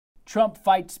Trump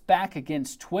fights back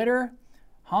against Twitter.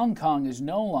 Hong Kong is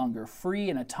no longer free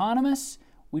and autonomous.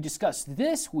 We discuss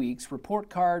this week's report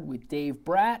card with Dave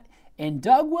Bratt. And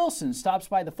Doug Wilson stops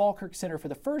by the Falkirk Center for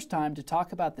the first time to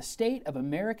talk about the state of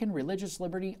American religious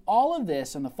liberty. All of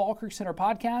this on the Falkirk Center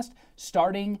podcast,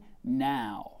 starting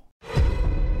now.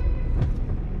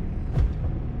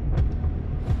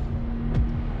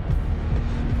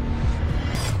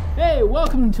 Hey,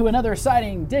 welcome to another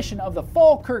exciting edition of the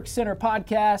Falkirk Center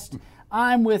podcast.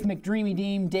 I'm with McDreamy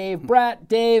Dean, Dave Bratt.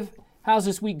 Dave, how's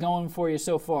this week going for you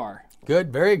so far?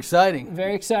 Good, very exciting.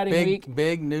 Very exciting week.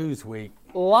 Big news week.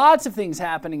 Lots of things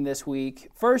happening this week.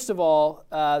 First of all,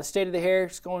 the state of the hair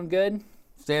is going good.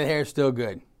 State of the hair is still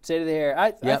good. State of the hair.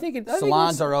 I think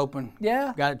salons are open.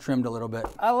 Yeah. Got it trimmed a little bit.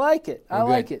 I like it. I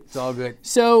like it. It's all good.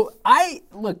 So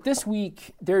look, this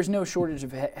week there's no shortage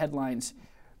of headlines.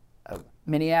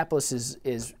 Minneapolis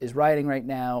is rioting right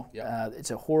now. Yep.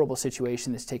 It's a horrible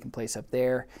situation that's taking place up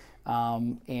there.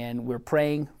 And we're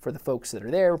praying for the folks that are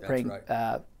there. We're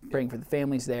praying for the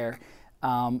families there.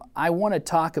 I want to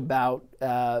talk about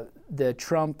the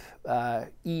Trump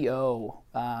EO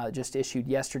just issued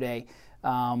yesterday.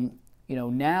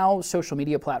 Now social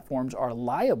media platforms are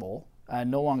liable,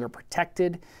 no longer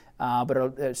protected, but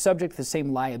are subject to the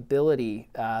same liability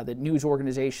that news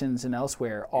organizations and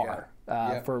elsewhere are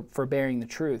for bearing the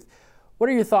truth. What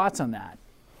are your thoughts on that?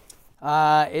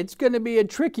 It's going to be a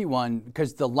tricky one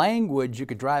because the language you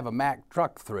could drive a Mack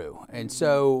truck through. And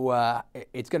so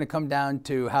it's going to come down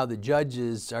to how the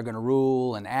judges are going to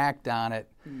rule and act on it.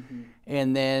 Mm-hmm.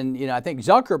 And then, I think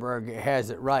Zuckerberg has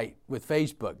it right with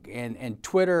Facebook. And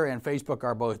Twitter and Facebook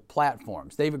are both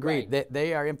platforms. They've agreed that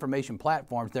they are information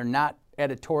platforms. They're not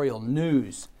editorial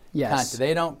news. Yes.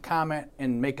 They don't comment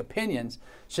and make opinions.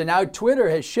 So now Twitter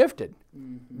has shifted.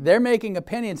 Mm-hmm. They're making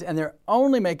opinions, and they're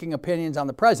only making opinions on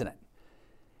the president.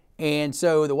 And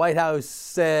so the White House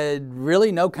said,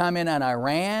 really, no comment on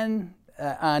Iran,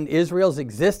 on Israel's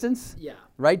existence,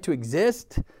 right to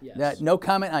exist, no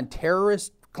comment on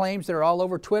terrorist claims that are all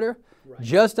over Twitter,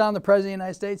 just on the President of the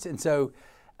United States. And so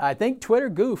I think Twitter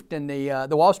goofed, and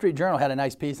the Wall Street Journal had a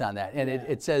nice piece on that. And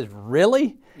it says,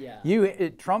 really?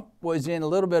 Trump was in a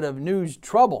little bit of news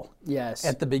trouble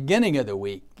at the beginning of the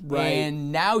week. Right.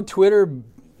 And now Twitter...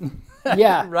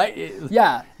 right?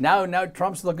 Now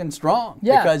Trump's looking strong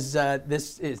because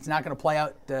this is not going to play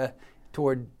out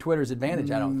toward Twitter's advantage,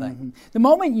 I don't think. The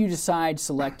moment you decide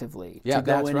selectively to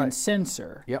go in and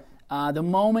censor, the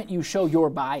moment you show your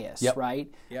bias, right?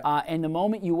 And the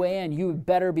moment you weigh in, you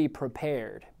better be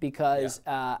prepared because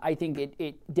I think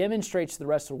it demonstrates to the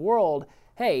rest of the world,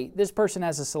 hey, this person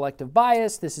has a selective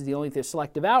bias. This is the only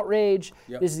selective outrage.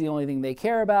 This is the only thing they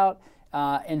care about.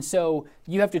 And so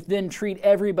you have to then treat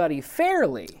everybody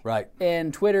fairly. Right.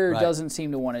 And Twitter doesn't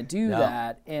seem to want to do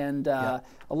that. And a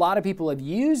lot of people have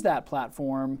used that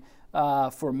platform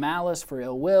for malice, for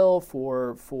ill will,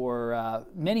 for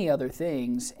many other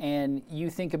things. And you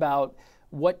think about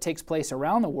what takes place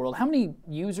around the world. How many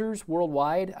users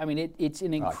worldwide? I mean, it's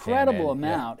an incredible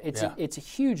amount. It's a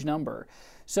huge number.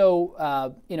 So,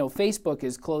 Facebook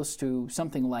is close to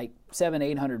something like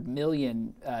 800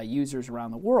 million users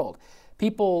around the world.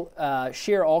 People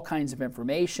share all kinds of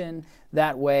information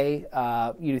that way.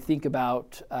 You think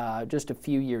about just a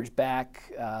few years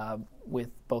back with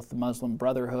both the Muslim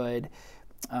Brotherhood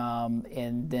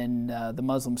and then the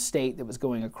Muslim state that was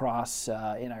going across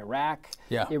in Iraq.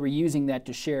 They were using that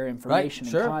to share information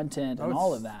and content and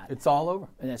all of that. It's all over.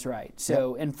 And that's right.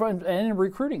 So and a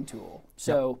recruiting tool.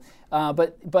 So,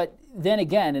 but then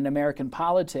again, in American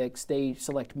politics, they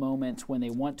select moments when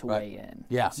they want to weigh in.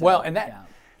 So,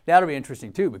 that'll be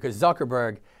interesting too because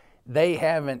Zuckerberg, they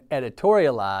haven't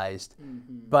editorialized,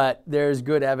 but there's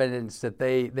good evidence that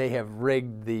they have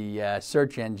rigged the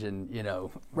search engine,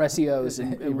 SEOs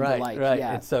and the like.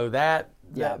 And so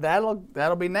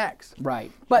that'll be next.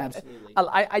 Right. But absolutely.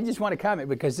 I just want to comment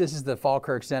because this is the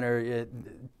Falkirk Center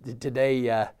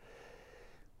today.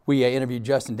 We interviewed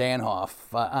Justin Danhoff,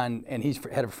 and he's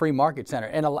head of Free Market Center.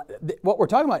 And what we're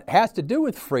talking about has to do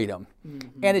with freedom.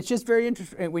 And it's just very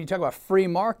interesting when you talk about free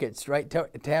markets, right? To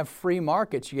have free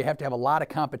markets, you have to have a lot of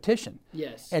competition.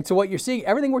 Yes. And so what you're seeing,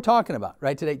 everything we're talking about,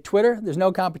 right, today, Twitter, there's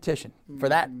no competition for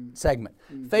that segment.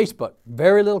 Facebook,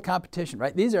 very little competition,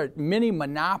 right? These are mini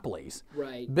monopolies.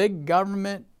 Right. Big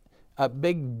government,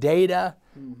 big data,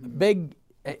 big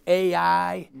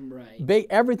AI, big,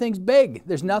 everything's big.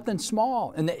 There's nothing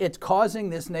small, and it's causing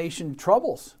this nation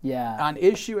troubles. On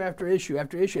issue after issue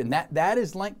after issue, and that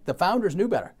is linked. The founders knew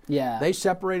better. They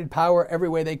separated power every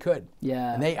way they could.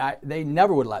 And they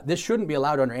never would allow. This shouldn't be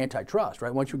allowed under antitrust,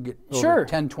 right? Once you get over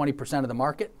 10, 20% of the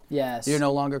market, you're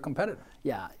no longer competitive.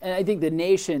 Yeah, and I think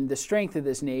the strength of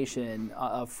this nation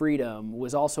of freedom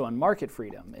was also on market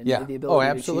freedom and the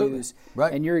ability to choose.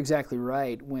 Right. And you're exactly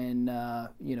right. When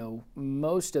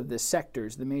most of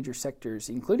the major sectors,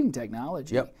 including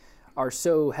technology, are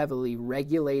so heavily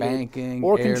regulated, banking,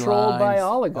 or controlled by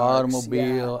oligarchs,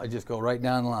 automobile. I just go right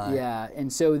down the line. Yeah,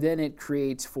 and so then it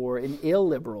creates for an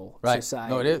illiberal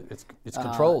society. No, it is. It's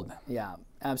controlled. Yeah.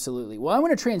 Absolutely. Well, I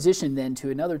want to transition then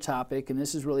to another topic, and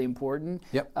this is really important.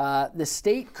 Yep. The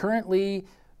state currently,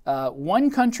 one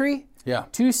country,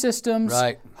 two systems,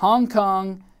 right. Hong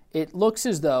Kong. It looks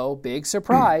as though, big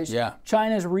surprise, Yeah.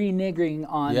 China's reneging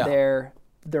on their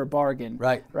bargain.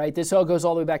 Right. Right. This all goes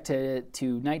all the way back to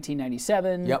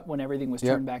 1997, when everything was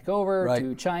turned back over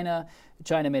to China.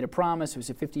 China made a promise. It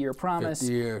was a 50-year promise.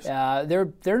 50 years. Are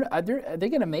they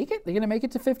going to make it? They're going to make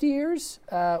it to 50 years?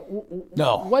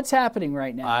 No. What's happening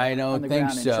right now? I don't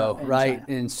think so. Right.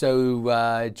 China? And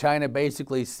so China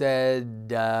basically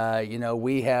said,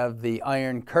 we have the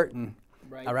Iron Curtain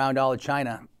around all of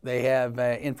China. They have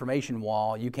an information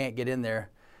wall. You can't get in there.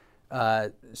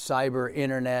 Cyber,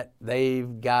 internet,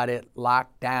 they've got it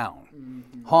locked down.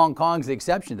 Mm-hmm. Hong Kong's the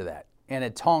exception to that. And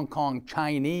it's Hong Kong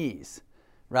Chinese,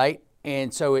 right?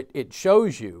 And so it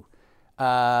shows you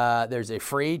there's a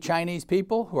free Chinese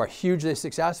people who are hugely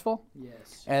successful.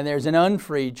 Yes. And there's an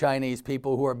unfree Chinese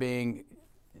people who are being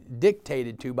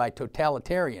dictated to by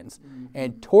totalitarians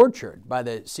and tortured by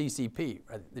the CCP,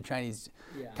 the Chinese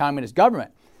Communist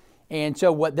government. And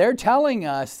so what they're telling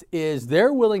us is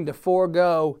they're willing to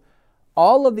forego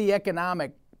all of the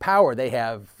economic power they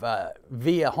have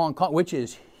via Hong Kong, which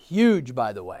is huge,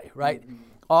 by the way, right? Mm-hmm.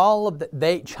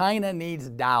 China needs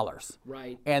dollars,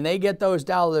 right? And they get those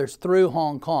dollars through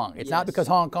Hong Kong. It's not because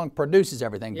Hong Kong produces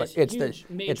everything, but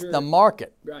it's the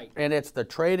market, right? And it's the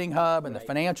trading hub and the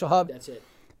financial hub. That's it.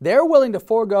 They're willing to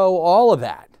forego all of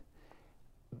that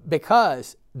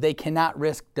because they cannot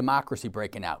risk democracy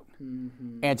breaking out.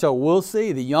 Mm-hmm. And so we'll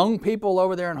see. The young people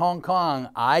over there in Hong Kong,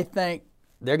 I think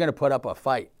they're going to put up a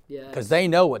fight because they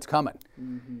know what's coming.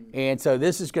 Mm-hmm. And so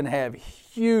this is going to have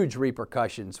huge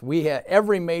repercussions. We have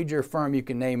every major firm you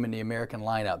can name in the American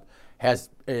lineup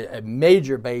has a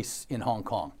major base in Hong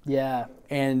Kong. Yeah.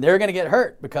 And they're going to get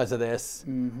hurt because of this.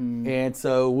 Mm-hmm. And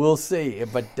so we'll see.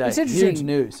 But it's huge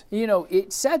news.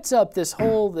 It sets up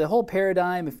the whole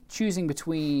paradigm of choosing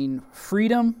between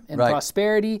freedom and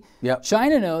prosperity. Yep.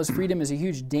 China knows freedom is a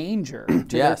huge danger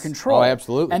to their control. Oh,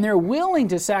 absolutely. And they're willing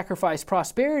to sacrifice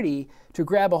prosperity to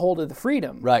grab a hold of the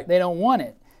freedom. Right. They don't want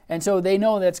it. And so they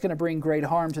know that's going to bring great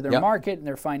harm to their market and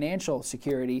their financial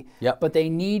security. Yep. But they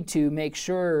need to make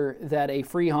sure that a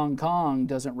free Hong Kong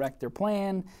doesn't wreck their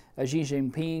plan. Xi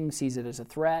Jinping sees it as a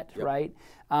threat, right?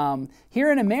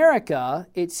 Here in America,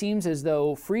 it seems as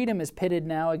though freedom is pitted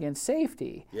now against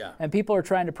safety. Yeah. And people are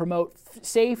trying to promote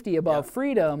safety above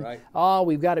freedom. Right. Oh,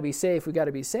 we've got to be safe, we've got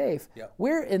to be safe. Yep.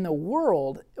 Where in the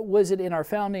world was it in our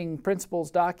founding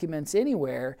principles documents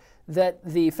anywhere that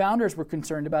the founders were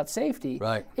concerned about safety?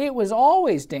 Right. It was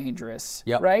always dangerous,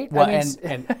 right? Well,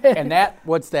 and that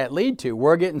what's that lead to?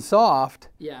 We're getting soft.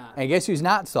 Yeah. And guess who's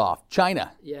not soft?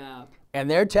 China. Yeah. And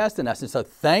they're testing us. And so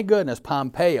thank goodness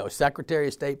Pompeo, Secretary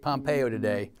of State Pompeo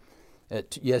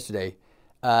yesterday,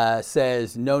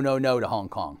 says no to Hong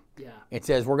Kong. Yeah. It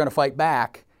says we're going to fight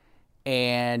back,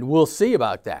 and we'll see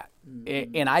about that.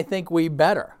 Mm-hmm. And I think we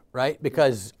better, right?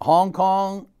 Because Hong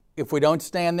Kong, if we don't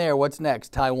stand there, what's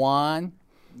next? Taiwan,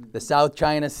 the South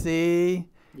China Sea,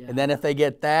 and then if they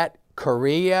get that,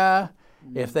 Korea,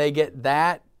 if they get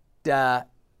that,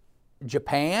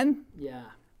 Japan. Yeah.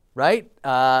 Right?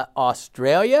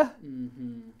 Australia.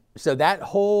 Mm-hmm. So that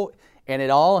whole, and it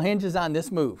all hinges on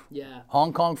this move. Yeah.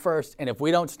 Hong Kong first, and if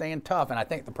we don't stand tough, and I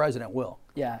think the president will.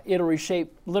 Yeah, it'll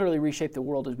literally reshape the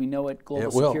world as we know it,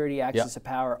 global security, access to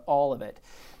power, all of it.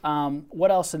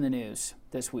 What else in the news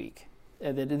this week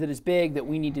that is big that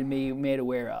we need to be made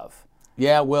aware of?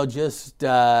 Yeah, well, just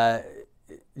the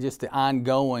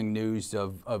ongoing news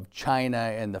of China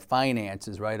and the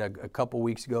finances, right? A couple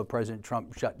weeks ago, President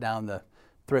Trump shut down the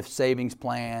thrift savings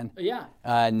plan. Yeah.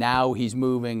 Now he's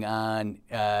moving on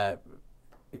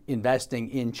investing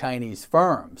in Chinese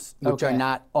firms, which are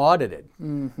not audited.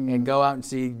 Mm-hmm. And go out and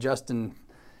see Justin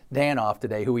Danoff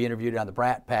today, who we interviewed on the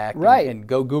Brat Pack. Right. And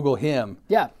go Google him.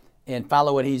 Yeah. And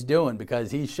follow what he's doing,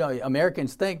 because he's showing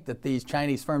Americans think that these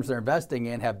Chinese firms they're investing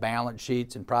in have balance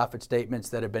sheets and profit statements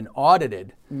that have been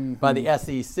audited by the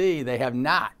SEC. They have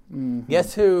not. Mm-hmm.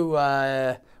 Guess who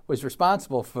was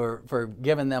responsible for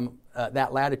giving them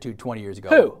that latitude 20 years ago?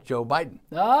 Who? Joe Biden.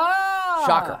 Ah,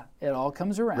 shocker. It all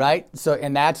comes around. Right? So,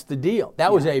 and that's the deal.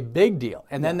 That was a big deal.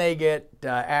 And then they get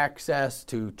access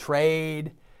to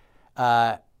trade.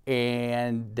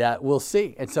 And we'll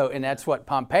see. And that's what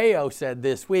Pompeo said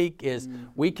this week is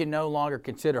we can no longer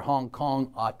consider Hong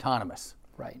Kong autonomous.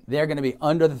 Right. They're going to be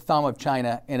under the thumb of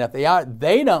China, and if they are,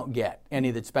 they don't get any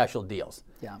of the special deals.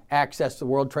 Yeah. Access to the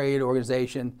World Trade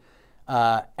Organization,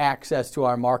 access to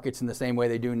our markets in the same way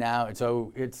they do now. And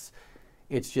so it's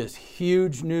just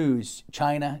huge news.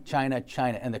 China, China,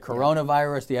 China. And the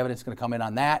coronavirus, the evidence is going to come in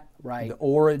on that. Right. The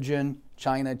origin,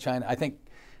 China, China. I think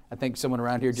someone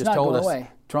around here just told us.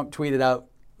 Away. Trump tweeted out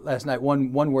last night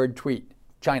one word tweet,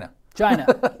 China. China.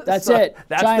 That's it.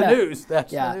 That's China. the news.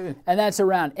 That's the news. And that's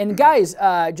around. And guys,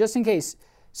 just in case,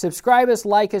 subscribe us,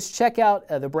 like us, check out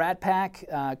the Brat Pack.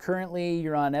 Currently,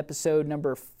 you're on episode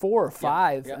number 4 or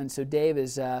 5, and so Dave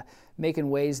is making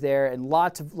waves there, and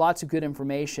lots of good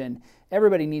information.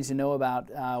 Everybody needs to know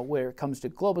about where it comes to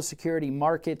global security,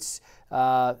 markets,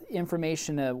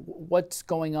 information, what's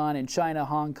going on in China,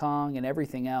 Hong Kong, and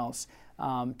everything else.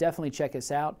 Definitely check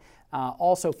us out.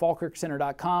 Also,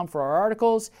 falkirkcenter.com for our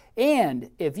articles. And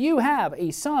if you have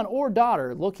a son or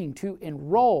daughter looking to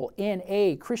enroll in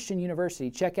a Christian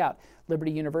university, check out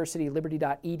Liberty University,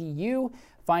 liberty.edu.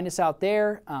 Find us out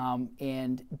there.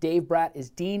 And Dave Bratt is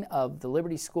Dean of the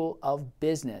Liberty School of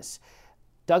Business.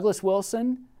 Douglas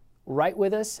Wilson, right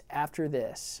with us after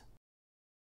this.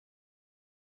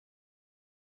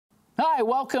 Hi,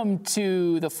 welcome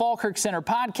to the Falkirk Center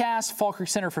podcast, Falkirk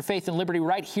Center for Faith and Liberty,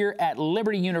 right here at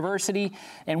Liberty University.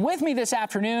 And with me this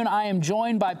afternoon, I am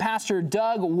joined by Pastor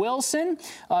Doug Wilson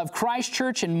of Christ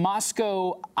Church in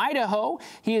Moscow, Idaho.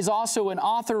 He is also an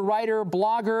author, writer,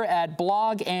 blogger at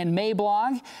Blog and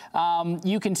Mablog.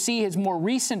 You can see his more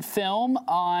recent film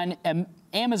on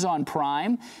Amazon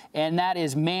Prime, and that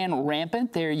is Man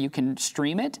Rampant. There you can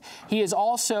stream it. He is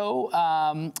also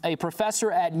a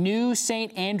professor at New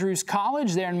St. Andrews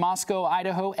College there in Moscow,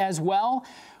 Idaho as well.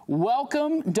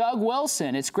 Welcome, Doug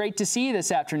Wilson. It's great to see you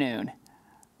this afternoon.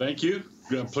 Thank you.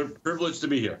 Privileged to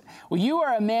be here. Well, you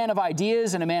are a man of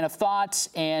ideas and a man of thoughts,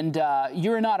 and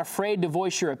you're not afraid to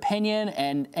voice your opinion.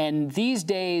 And these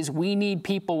days, we need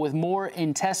people with more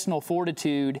intestinal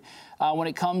fortitude when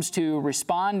it comes to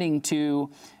responding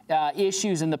to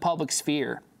issues in the public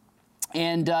sphere.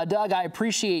 And Doug, I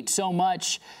appreciate so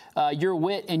much your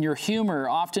wit and your humor,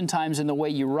 oftentimes in the way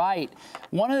you write.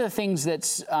 One of the things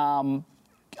that's on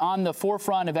the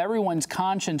forefront of everyone's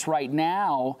conscience right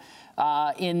now,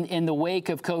 in the wake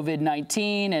of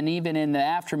COVID-19 and even in the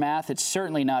aftermath, it's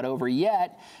certainly not over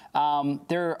yet.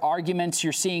 There are arguments,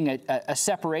 you're seeing a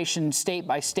separation state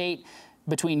by state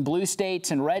between blue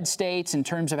states and red states in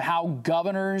terms of how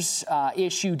governors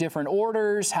issue different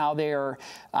orders, how they're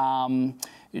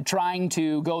trying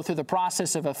to go through the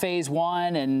process of a phase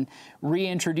 1 and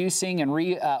reintroducing and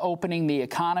reopening the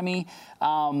economy.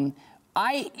 I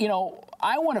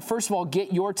want to first of all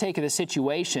get your take of the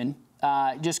situation.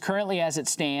 Just currently as it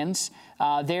stands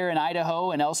there in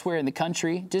Idaho and elsewhere in the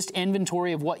country, just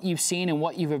inventory of what you've seen and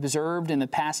what you've observed in the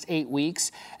past 8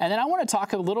 weeks. And then I want to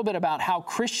talk a little bit about how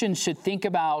Christians should think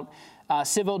about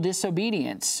civil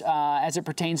disobedience as it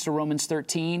pertains to Romans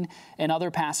 13 and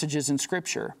other passages in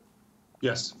Scripture.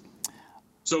 Yes.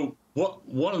 So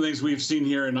one of the things we've seen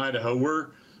here in Idaho,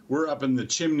 we're up in the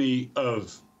chimney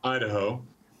of Idaho,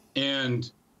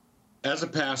 and as a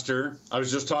pastor, I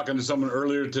was just talking to someone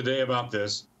earlier today about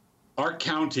this. Our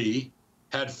county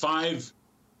had 5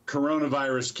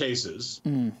 coronavirus cases.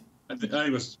 I think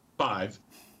it was 5.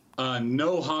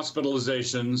 No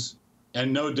hospitalizations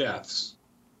and no deaths.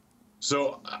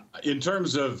 So in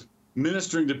terms of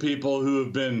ministering to people who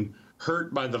have been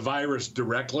hurt by the virus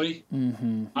directly,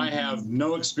 I have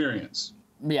no experience.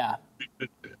 Yeah.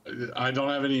 I don't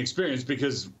have any experience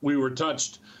because we were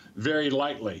touched very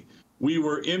lightly. We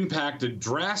were impacted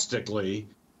drastically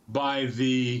by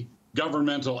the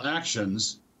governmental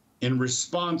actions in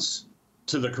response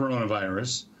to the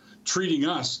coronavirus, treating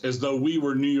us as though we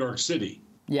were New York City.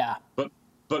 Yeah.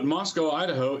 But Moscow,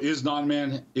 Idaho is not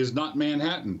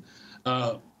Manhattan.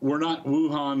 We're not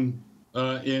Wuhan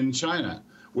in China.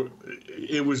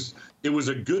 It was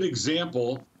a good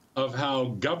example of how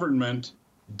government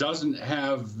doesn't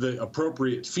have the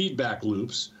appropriate feedback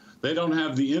loops. They don't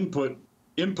have the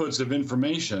inputs of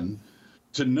information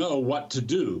to know what to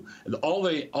do. All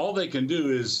they can do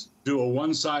is do a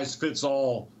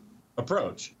one-size-fits-all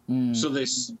approach. So they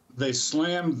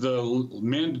slammed the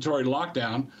mandatory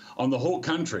lockdown on the whole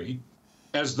country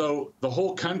as though the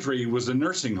whole country was a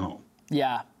nursing home.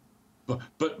 Yeah. But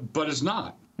it's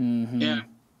not. And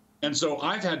so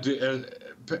I've had to,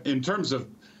 in terms of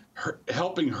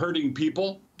helping hurting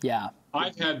people. Yeah.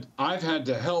 I've had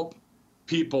to help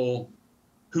people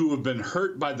who have been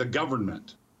hurt by the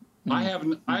government.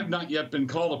 I've not yet been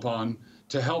called upon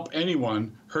to help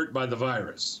anyone hurt by the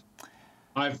virus.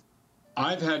 I've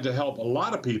had to help a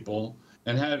lot of people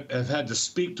and have had to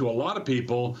speak to a lot of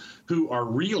people who are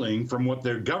reeling from what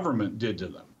their government did to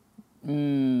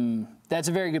them. That's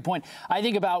a very good point. I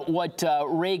think about what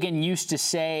Reagan used to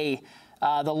say,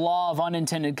 the law of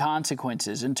unintended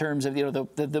consequences, in terms of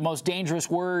the most dangerous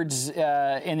words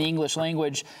in the English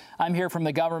language. I'm here from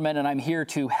the government, and I'm here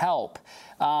to help.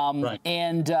 Right.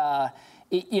 And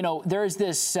there's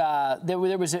this.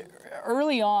 There was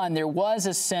early on. There was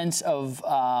a sense of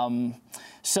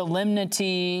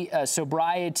solemnity,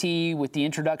 sobriety with the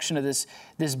introduction of this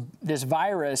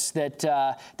virus,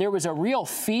 that there was a real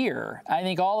fear. I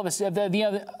think all of us,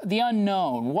 the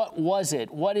unknown. What was it?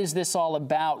 What is this all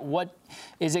about? What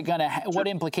is it going to? What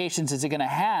implications is it going to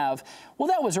have? Well,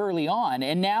 that was early on,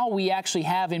 and now we actually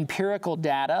have empirical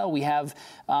data. We have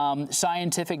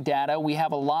scientific data. We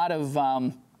have a lot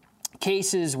of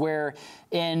cases where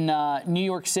in New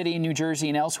York City, New Jersey,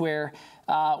 and elsewhere,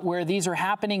 where these are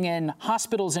happening in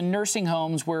hospitals and nursing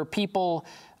homes where people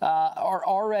are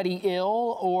already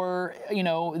ill, or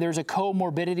there's a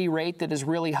comorbidity rate that is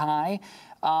really high,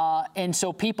 and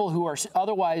so people who are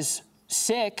otherwise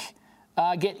sick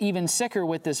get even sicker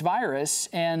with this virus,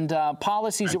 and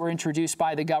policies that were introduced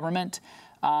by the government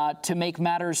to make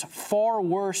matters far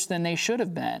worse than they should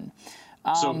have been.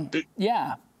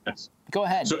 Yes. Go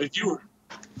ahead. So if you were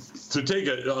to take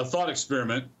a thought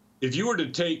experiment, if you were to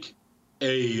take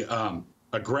a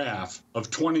graph of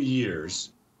 20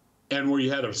 years, and where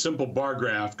you had a simple bar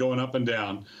graph going up and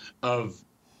down of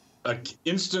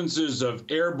instances of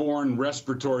airborne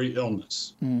respiratory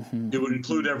illness, it would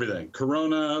include everything: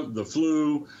 corona, the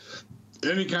flu,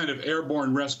 any kind of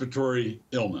airborne respiratory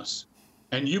illness.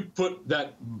 And you put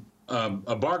that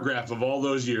a bar graph of all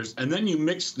those years, and then you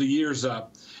mixed the years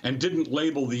up and didn't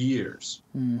label the years,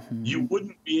 you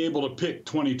wouldn't be able to pick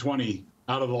 2020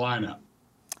 out of the lineup.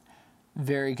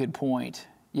 Very good point.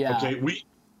 Yeah. Okay.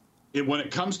 When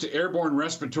it comes to airborne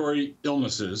respiratory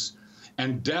illnesses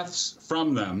and deaths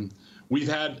from them, we've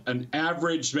had an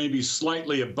average, maybe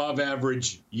slightly above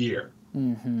average year.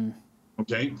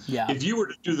 Okay. Yeah. If you were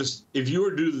to do this, if you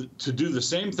were to do the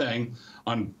same thing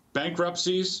on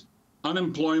bankruptcies,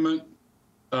 unemployment,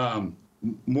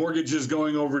 mortgages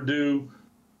going overdue,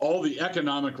 all the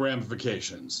economic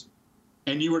ramifications,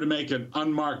 and you were to make an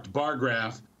unmarked bar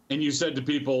graph, and you said to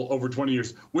people over 20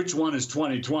 years, which one is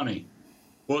 2020?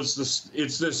 Well, it's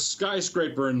this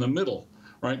skyscraper in the middle,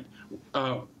 right?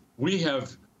 We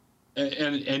have,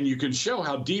 and you can show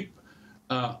how deep,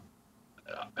 and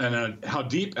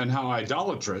how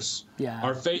idolatrous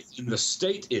our faith in the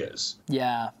state is.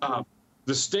 Yeah.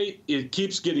 The state, it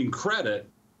keeps getting credit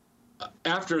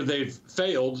after they've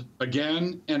failed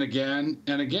again and again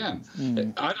and again.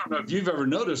 I don't know if you've ever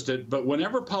noticed it, but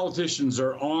whenever politicians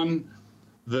are on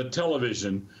the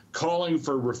television calling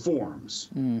for reforms,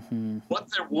 what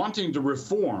they're wanting to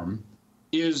reform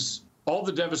is all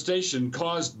the devastation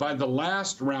caused by the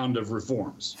last round of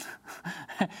reforms.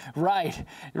 Right.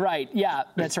 Yeah,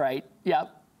 that's right.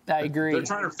 Yep. I agree. They're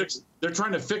trying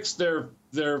to fix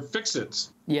their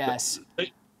fix-its. Yes.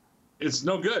 It's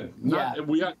no good.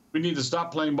 We need to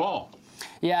stop playing ball.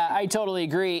 Yeah, I totally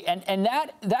agree. And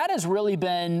that has really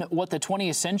been what the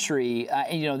 20th century,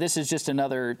 this is just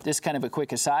this kind of a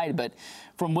quick aside, but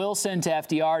from Wilson to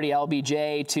FDR to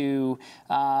LBJ to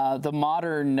the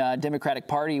modern Democratic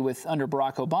Party under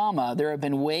Barack Obama, there have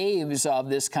been waves of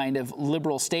this kind of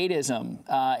liberal statism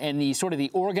and the sort of the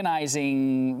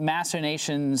organizing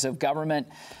machinations of government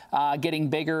getting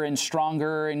bigger and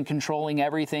stronger and controlling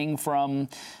everything from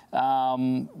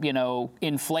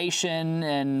inflation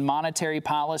and monetary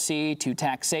policy to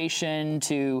taxation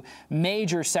to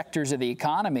major sectors of the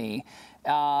economy.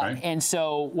 And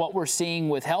so what we're seeing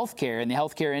with healthcare and the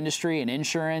healthcare industry and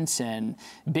insurance and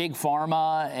big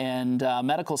pharma and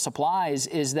medical supplies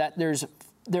is that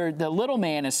the little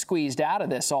man is squeezed out of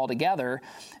this altogether.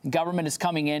 Government is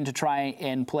coming in to try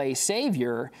and play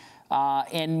savior.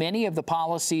 And many of the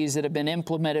policies that have been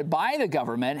implemented by the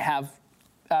government have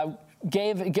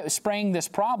spraying this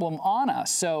problem on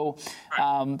us. So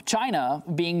China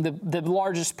being the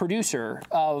largest producer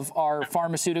of our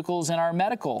pharmaceuticals and our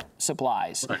medical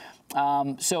supplies.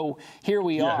 So here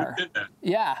we are. Who did that?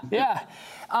 Yeah.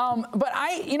 But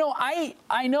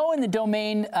I know in the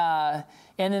domain and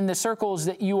in the circles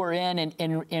that you are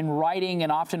in writing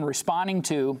and often responding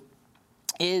to,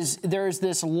 there's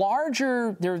this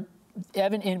larger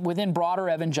within broader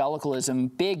evangelicalism,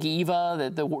 Big Eva,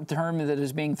 the term that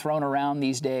is being thrown around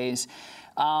these days,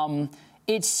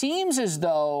 it seems as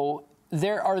though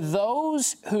there are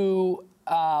those who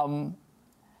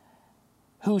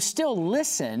still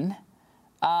listen,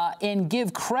 and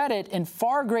give credit and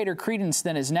far greater credence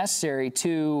than is necessary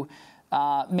to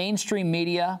mainstream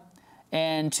media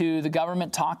and to the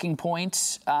government talking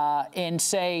points and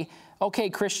say, okay,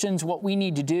 Christians, what we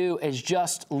need to do is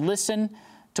just listen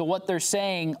to what they're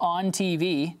saying on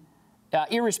TV,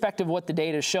 irrespective of what the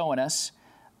data is showing us,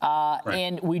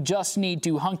 and we just need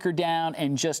to hunker down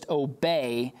and just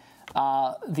obey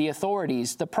the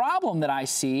authorities. The problem that I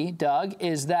see, Doug,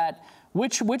 is that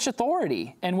which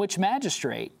authority and which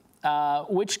magistrate,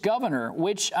 which governor,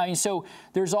 so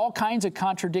there's all kinds of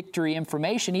contradictory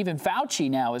information. Even Fauci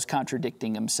now is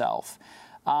contradicting himself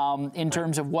in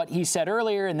terms of what he said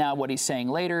earlier and now what he's saying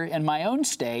later. In my own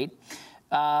state,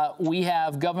 we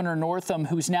have Governor Northam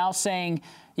who's now saying,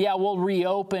 yeah, we'll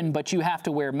reopen, but you have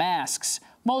to wear masks.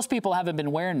 Most people haven't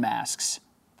been wearing masks.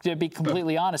 To be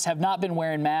completely honest, have not been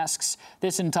wearing masks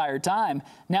this entire time.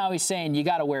 Now he's saying you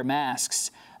got to wear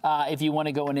masks if you want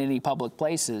to go in any public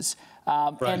places.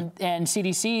 And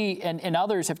CDC and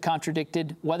others have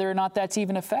contradicted whether or not that's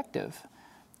even effective.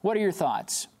 What are your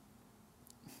thoughts?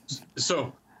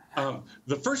 So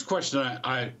the first question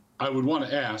I would want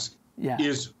to ask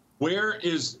is, where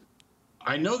is,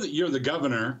 I know that you're the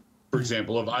governor, for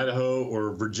example, of Idaho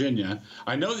or Virginia.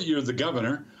 I know that you're the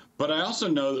governor, but I also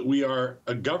know that we are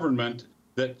a government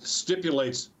that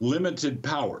stipulates limited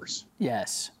powers.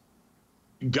 Yes.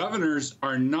 Governors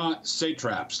are not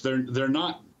satraps. They're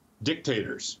not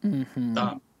dictators.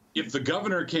 Mm-hmm. If the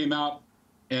governor came out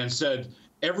and said,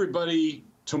 everybody,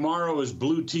 tomorrow is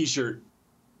blue T-shirt,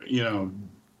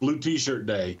 blue T-shirt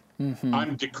day, mm-hmm.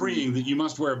 I'm decreeing that you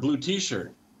must wear a blue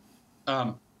T-shirt.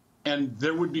 And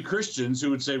there would be Christians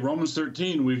who would say, Romans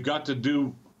 13, we've got to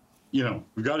do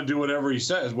whatever he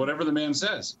says, whatever the man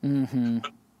says. Mm-hmm.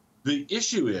 The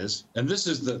issue is, and this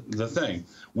is the thing,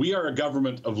 we are a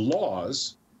government of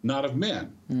laws, not of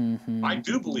men. Mm-hmm. I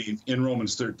do believe in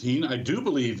Romans 13. I do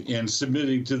believe in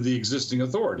submitting to the existing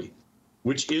authority,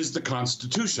 which is the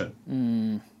Constitution.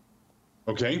 Mm.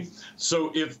 Okay?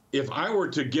 So if I were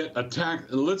to get a tax,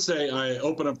 let's say I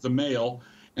open up the mail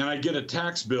and I get a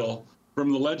tax bill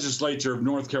from the legislature of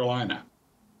North Carolina.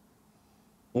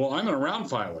 Well, I'm going to round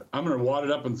file it. I'm going to wad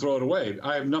it up and throw it away.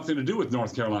 I have nothing to do with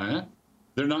North Carolina.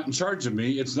 They're not in charge of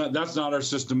me. That's not our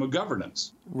system of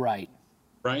governance. Right.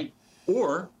 Right?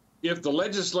 Or if the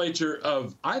legislature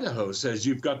of Idaho says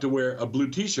you've got to wear a blue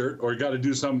T-shirt, or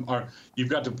you've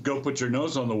got to go put your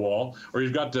nose on the wall, or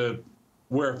you've got to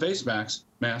wear a face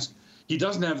mask, he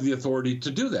doesn't have the authority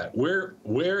to do that.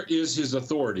 Where is his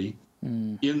authority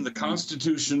in the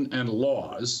Constitution and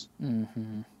laws?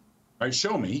 Mm-hmm. All right,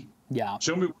 show me. Yeah.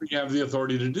 Show me where you have the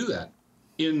authority to do that.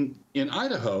 In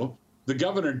Idaho, the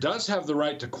governor does have the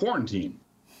right to quarantine,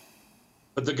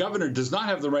 but the governor does not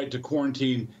have the right to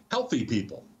quarantine healthy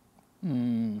people.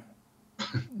 Mm.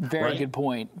 Very right? Good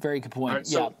point. Very good point. Right,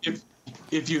 so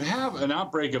if you have an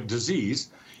outbreak of disease,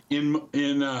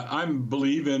 I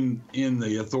believe in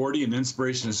the authority and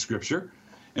inspiration of Scripture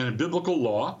and in biblical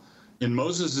law. In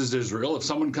Moses' Israel, if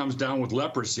someone comes down with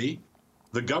leprosy,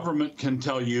 the government can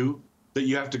tell you that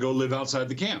you have to go live outside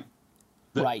the camp.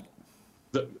 Right.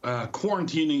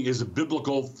 Quarantining is a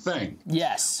biblical thing.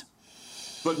 Yes.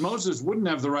 But Moses wouldn't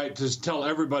have the right to tell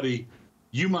everybody,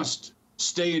 you must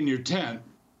stay in your tent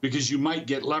because you might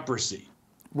get leprosy.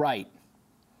 Right.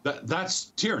 That's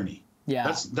tyranny.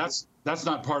 Yeah. That's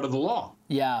not part of the law.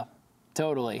 Yeah.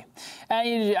 Totally.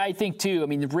 And I think, too,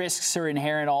 the risks are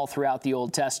inherent all throughout the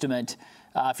Old Testament.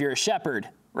 If you're a shepherd,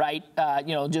 right,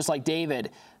 just like David,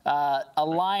 a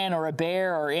lion or a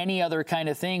bear or any other kind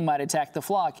of thing might attack the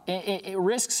flock.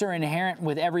 Risks are inherent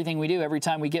with everything we do. Every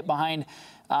time we get behind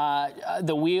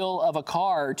the wheel of a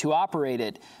car to operate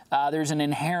it, there's an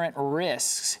inherent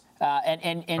risk.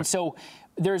 And so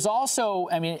there's also,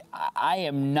 I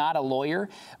am not a lawyer,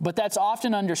 but that's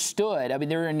often understood.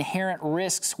 There are inherent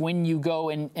risks when you go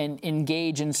and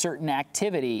engage in certain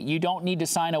activity. You don't need to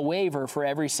sign a waiver for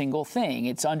every single thing.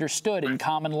 It's understood in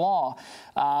common law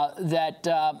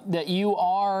that you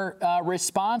are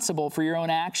responsible for your own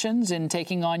actions and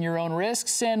taking on your own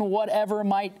risks and whatever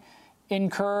might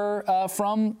incur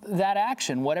from that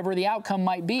action, whatever the outcome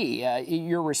might be,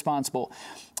 you're responsible.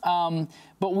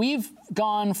 But we've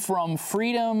gone from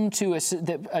freedom to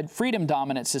a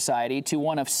freedom-dominant society to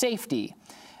one of safety.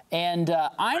 And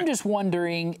I'm just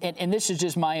wondering, and this is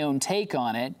just my own take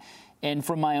on it, and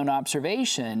from my own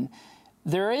observation,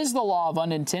 there is the law of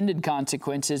unintended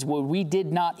consequences where we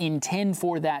did not intend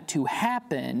for that to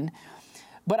happen.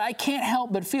 But I can't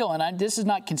help but feel, and this is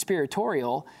not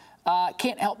conspiratorial,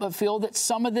 can't help but feel that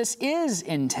some of this is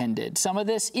intended. Some of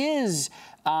this is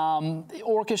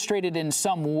orchestrated in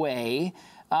some way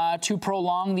to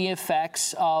prolong the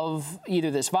effects of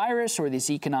either this virus or this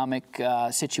economic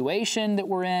situation that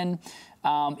we're in.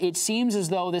 It seems as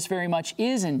though this very much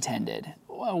is intended.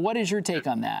 What is your take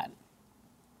on that?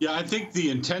 Yeah, I think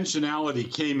the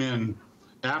intentionality came in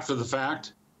after the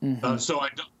fact. So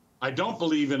I don't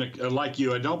believe in like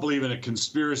you. I don't believe in a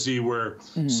conspiracy where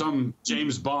some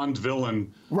James Bond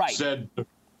villain said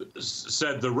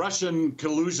the Russian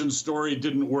collusion story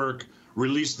didn't work.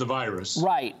 Release the virus.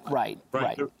 Right.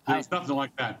 There's nothing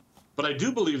like that. But I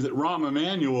do believe that Rahm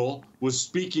Emanuel was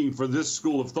speaking for this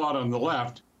school of thought on the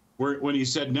left, when he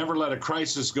said, "Never let a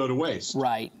crisis go to waste."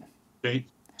 Right. Okay.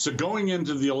 So going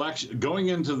into the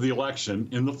election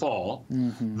in the fall,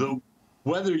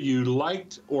 whether you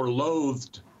liked or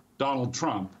loathed Donald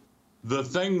Trump, the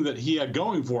thing that he had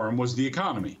going for him was the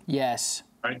economy. Yes.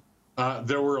 Right.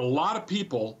 There were a lot of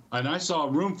people, and I saw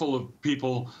a room full of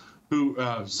people who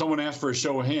someone asked for a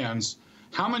show of hands.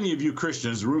 How many of you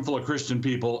Christians, a room full of Christian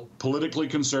people, politically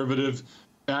conservative,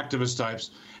 activist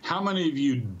types, how many of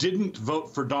you didn't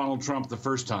vote for Donald Trump the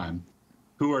first time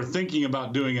who are thinking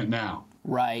about doing it now?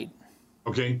 Right.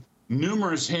 Okay.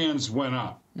 Numerous hands went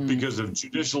up because of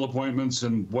judicial appointments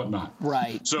and whatnot.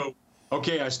 Right. So,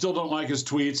 okay, I still don't like his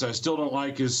tweets. I still don't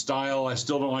like his style. I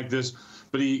still don't like this.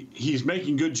 But he's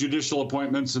making good judicial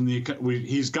appointments, and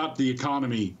he's got the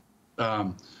economy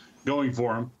going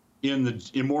for him. In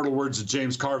the immortal words of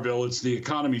James Carville, it's the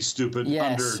economy, stupid.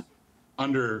 Yes.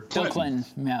 Under Clinton. Bill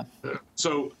Clinton. Yeah.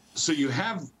 So he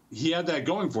had that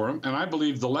going for him, and I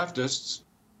believe the leftists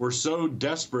were so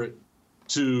desperate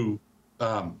to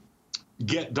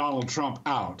get Donald Trump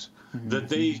out that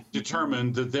they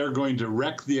determined that they're going to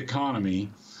wreck the economy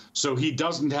so he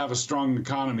doesn't have a strong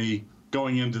economy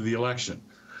going into the election.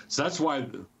 So that's why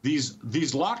these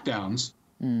lockdowns,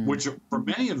 which for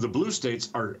many of the blue states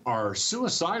are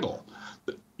suicidal.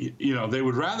 You know, they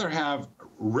would rather have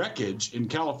wreckage in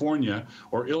California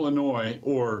or Illinois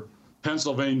or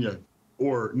Pennsylvania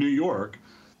or New York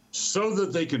so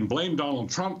that they can blame Donald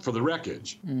Trump for the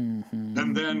wreckage, and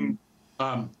then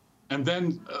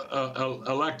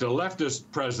elect a leftist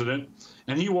president,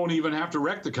 and he won't even have to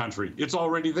wreck the country. It's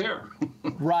already there.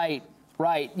 Right.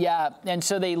 Yeah. And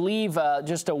so they leave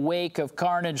just a wake of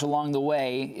carnage along the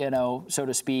way, so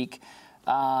to speak.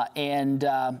 And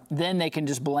then they can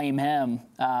just blame him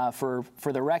for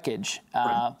the wreckage.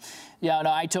 Right. Yeah,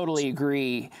 no, I totally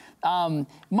agree. I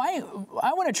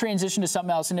want to transition to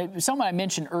something else, and something I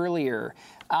mentioned earlier,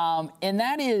 and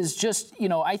that is just,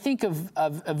 I think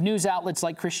of news outlets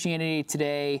like Christianity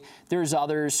Today. There's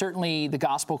others. Certainly, the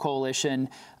Gospel Coalition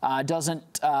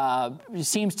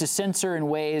seems to censor in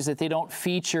ways that they don't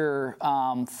feature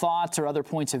thoughts or other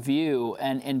points of view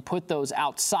and put those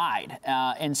outside.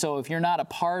 And so, if you're not a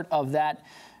part of that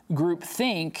group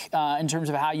think in terms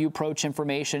of how you approach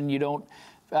information, you don't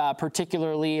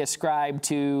particularly ascribe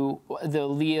to the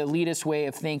elitist way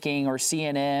of thinking or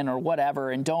CNN or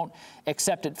whatever, and don't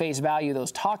accept at face value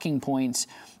those talking points,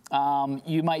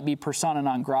 you might be persona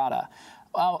non grata.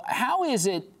 How is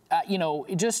it,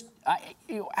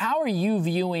 how are you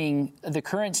viewing the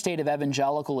current state of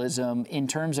evangelicalism in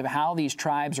terms of how these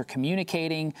tribes are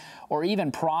communicating or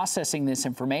even processing this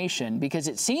information? Because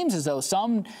it seems as though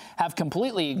some have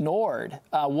completely ignored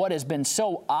what has been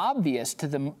so obvious to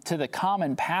the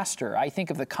common pastor. I think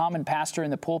of the common pastor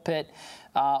in the pulpit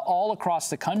all across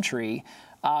the country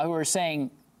who are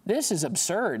saying, this is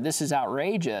absurd. This is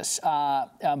outrageous.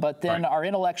 But then our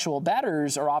intellectual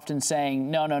betters are often saying,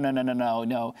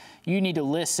 no. You need to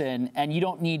listen, and you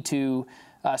don't need to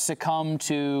succumb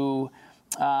to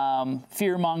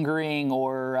fear-mongering,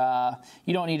 or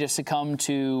you don't need to succumb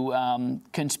to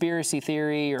conspiracy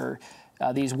theory or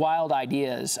these wild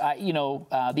ideas.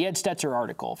 The Ed Stetzer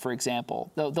article, for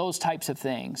example, those types of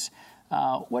things.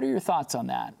 What are your thoughts on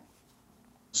that?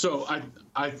 So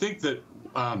I think that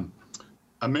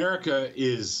America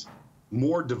is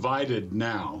more divided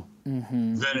now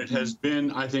than it has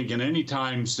been, I think, in any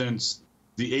time since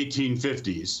the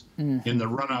 1850s in the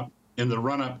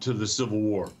run up to the Civil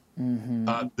War.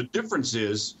 The difference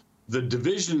is the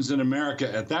divisions in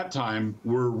America at that time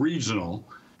were regional.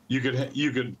 You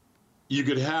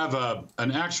could have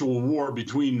an actual war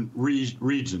between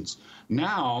regions.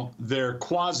 Now they're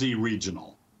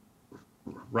quasi-regional,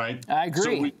 right? I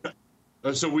agree.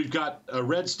 So we've got a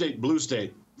red state, blue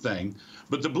state thing,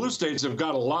 but the blue states have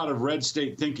got a lot of red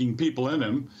state thinking people in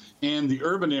them, and the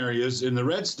urban areas in the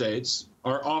red states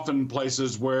are often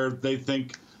places where they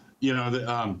think,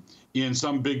 in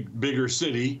some bigger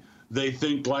city, they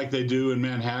think like they do in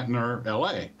Manhattan or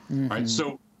LA, right?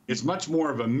 So it's much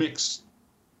more of a mixed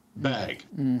bag.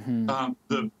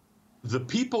 The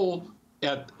people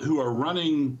who are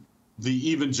running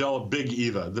the evangelical big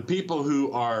Eva, the people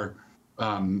who are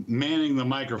manning the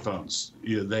microphones.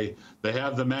 They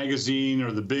have the magazine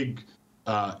or the big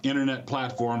internet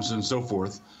platforms and so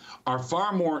forth, are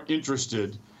far more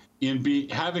interested in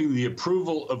having the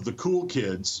approval of the cool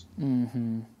kids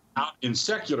out in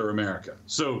secular America.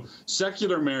 So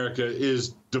secular America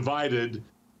is divided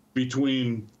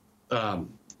between the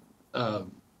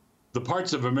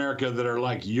parts of America that are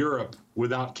like Europe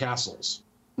without castles.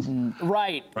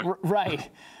 Right.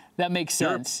 That makes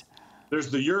sense. There's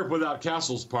the Europe without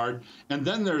castles part, and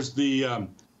then there's the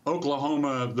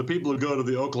Oklahoma, the people who go to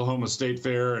the Oklahoma State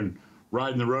Fair and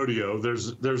ride in the rodeo.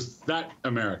 There's that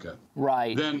America.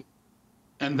 Right.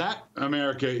 And that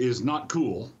America is not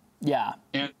cool. Yeah.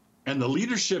 And the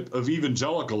leadership of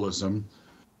evangelicalism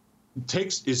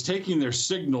is taking their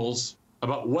signals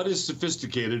about what is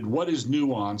sophisticated, what is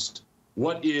nuanced,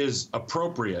 what is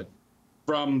appropriate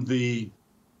from the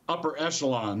upper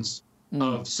echelons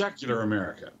of secular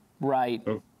America. Right.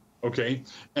 Okay.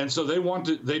 And so they want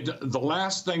to, the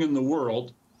last thing in the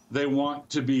world they want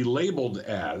to be labeled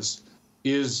as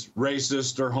is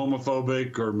racist or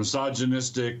homophobic or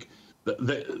misogynistic.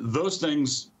 Those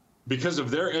things, because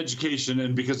of their education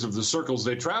and because of the circles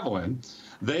they travel in,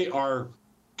 they are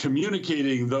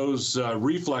communicating those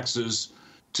reflexes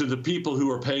to the people who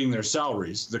are paying their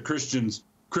salaries, the Christians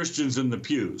in the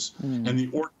pews, and the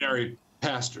ordinary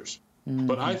pastors.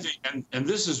 But I think, and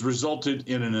this has resulted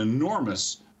in an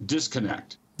enormous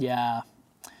disconnect. Yeah.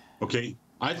 Okay.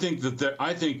 I think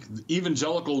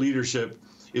evangelical leadership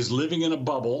is living in a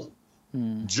bubble,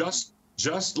 just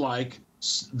like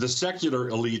the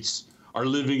secular elites are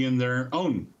living in their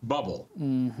own bubble.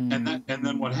 And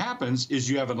then what happens is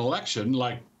you have an election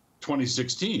like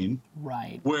 2016,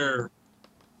 right, where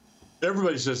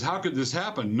everybody says, "How could this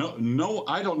happen?" No,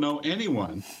 I don't know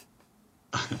anyone.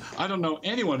 I don't know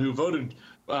anyone who voted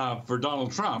for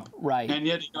Donald Trump, right, and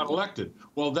yet he got elected.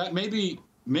 Well, that maybe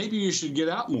you should get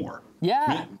out more.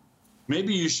 Yeah.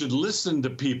 Maybe you should listen to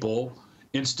people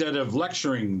instead of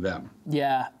lecturing them.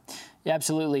 Yeah.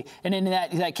 Absolutely. And in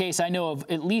that case, I know of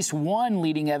at least one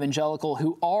leading evangelical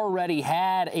who already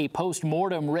had a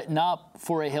post-mortem written up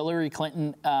for a Hillary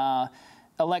Clinton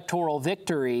electoral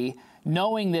victory,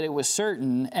 knowing that it was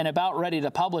certain and about ready to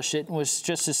publish it, and was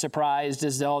just as surprised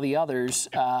as all the others,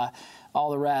 all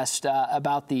the rest,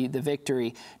 about the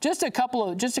victory. Just a couple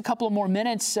of more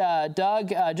minutes,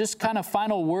 Doug. Just kind of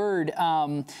final word.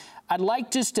 I'd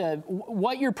like just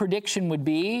what your prediction would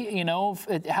be,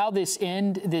 how this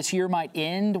year might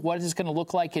end, what it's going to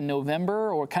look like in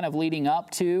November or kind of leading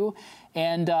up to.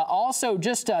 And also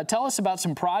just tell us about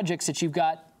some projects that you've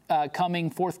got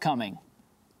forthcoming.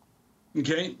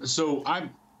 Okay, so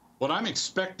what I'm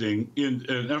expecting,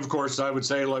 and of course I would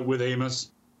say, like with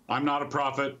Amos, I'm not a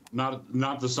prophet,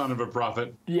 not the son of a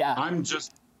prophet. Yeah. I'm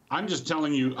just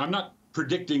telling you, I'm not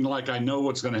predicting like I know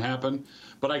what's going to happen,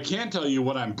 but I can tell you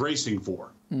what I'm bracing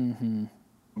for.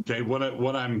 Okay,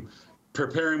 what I'm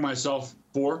preparing myself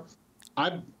for.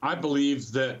 I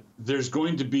believe that there's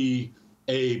going to be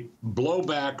a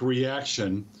blowback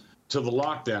reaction to the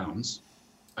lockdowns.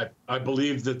 I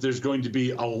believe that there's going to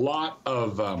be a lot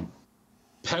of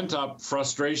pent-up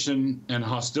frustration and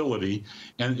hostility,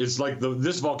 and it's like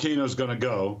this volcano is going to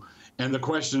go, and the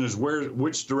question is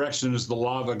which direction is the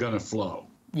lava going to flow?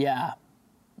 Yeah.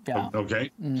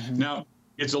 Okay. Now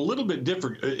it's a little bit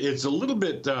different. It's a little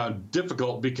bit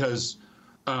difficult because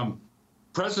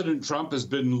President Trump has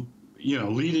been,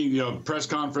 leading press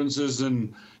conferences,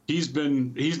 and he's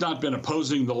not been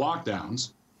opposing the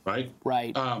lockdowns, right?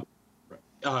 Right.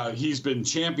 He's been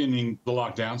championing the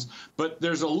lockdowns, but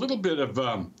there's a little bit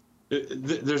of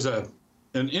there's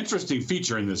an interesting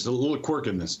feature in this, a little quirk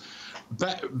in this.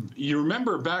 You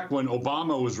remember back when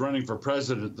Obama was running for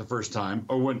president the first time,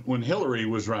 or when Hillary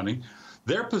was running,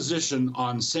 their position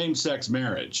on same-sex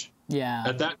marriage. Yeah.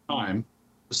 At that time,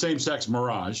 same-sex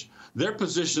marriage. Their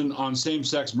position on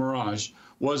same-sex marriage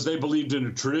was they believed in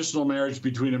a traditional marriage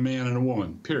between a man and a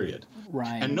woman. Period.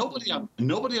 Right. And nobody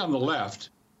on the left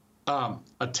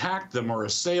attacked them or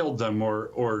assailed them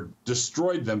or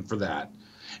destroyed them for that.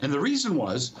 And the reason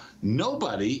was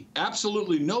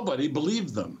absolutely nobody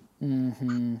believed them.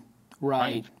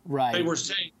 Right.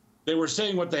 They were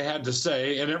saying what they had to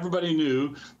say, and everybody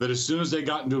knew that as soon as they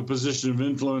got into a position of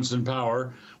influence and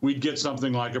power, we'd get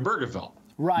something like a Bergefell.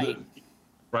 Right.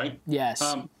 Right? Yes.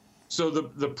 So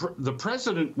the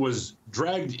president was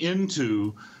dragged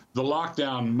into the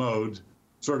lockdown mode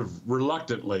sort of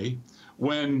reluctantly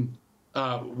when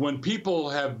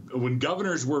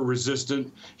governors were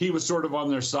resistant, he was sort of on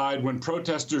their side. When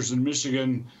protesters in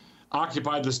Michigan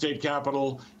occupied the state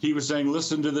capitol, he was saying,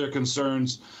 listen to their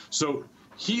concerns. So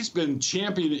he's been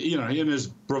championing, in his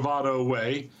bravado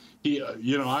way. He,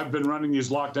 I've been running these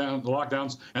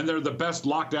lockdowns, and they're the best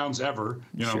lockdowns ever.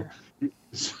 Sure.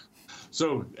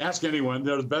 So ask anyone;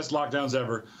 they're the best lockdowns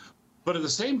ever. But at the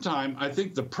same time, I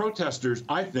think the protesters,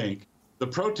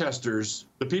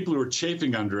 the people who are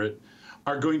chafing under it,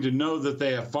 are going to know that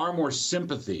they have far more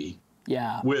sympathy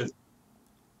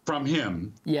from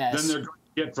him than they're going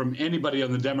to get from anybody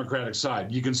on the Democratic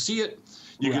side. You can see it.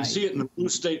 You can see it in the blue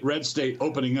state, red state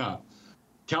opening up.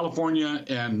 California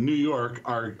and New York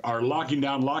are locking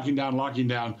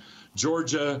down.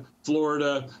 Georgia,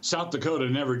 Florida, South Dakota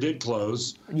never did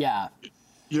close. Yeah.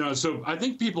 So I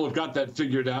think people have got that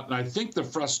figured out, and I think the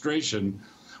frustration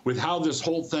with how this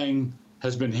whole thing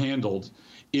has been handled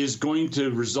is going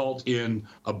to result in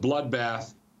a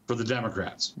bloodbath for the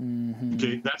Democrats. Mm-hmm.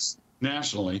 Okay, that's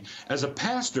nationally. As a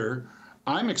pastor,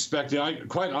 I'm expecting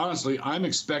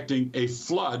a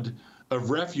flood of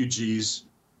refugees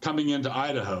coming into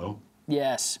Idaho.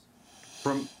 Yes.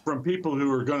 From people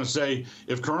who are going to say,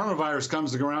 if coronavirus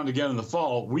comes around again in the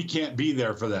fall, we can't be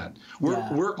there for that.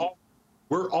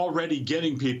 We're already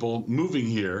getting people moving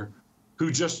here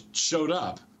who just showed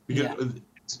up. Because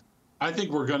I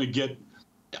think we're going to get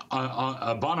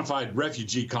a bona fide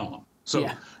refugee column. So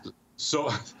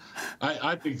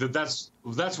I think that's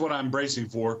what I'm bracing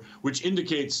for, which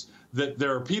indicates that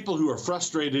there are people who are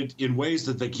frustrated in ways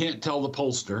that they can't tell the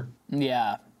pollster.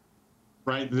 Yeah.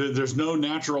 Right? There's no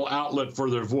natural outlet for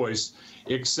their voice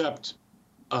except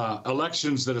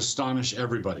elections that astonish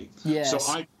everybody. Yes.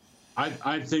 So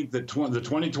I think that the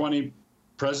 2020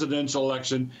 presidential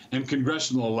election and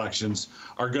congressional elections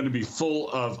are going to be full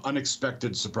of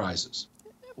unexpected surprises.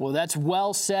 Well, that's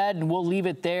well said, and we'll leave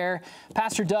it there.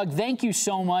 Pastor Doug, thank you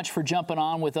so much for jumping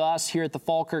on with us here at the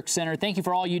Falkirk Center. Thank you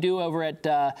for all you do over at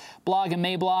Blog and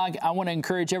Mablog. I want to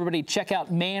encourage everybody to check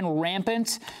out Man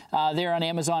Rampant there on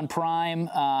Amazon Prime.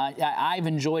 I've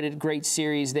enjoyed it. Great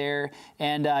series there.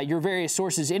 And your various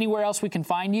sources. Anywhere else we can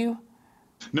find you?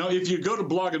 No, if you go to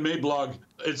Blog and Mablog,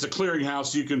 it's a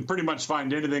clearinghouse. You can pretty much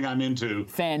find anything I'm into.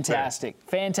 Fantastic.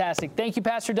 Fantastic. Thank you,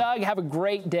 Pastor Doug. Have a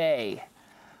great day.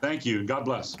 Thank you. God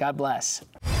bless. God bless.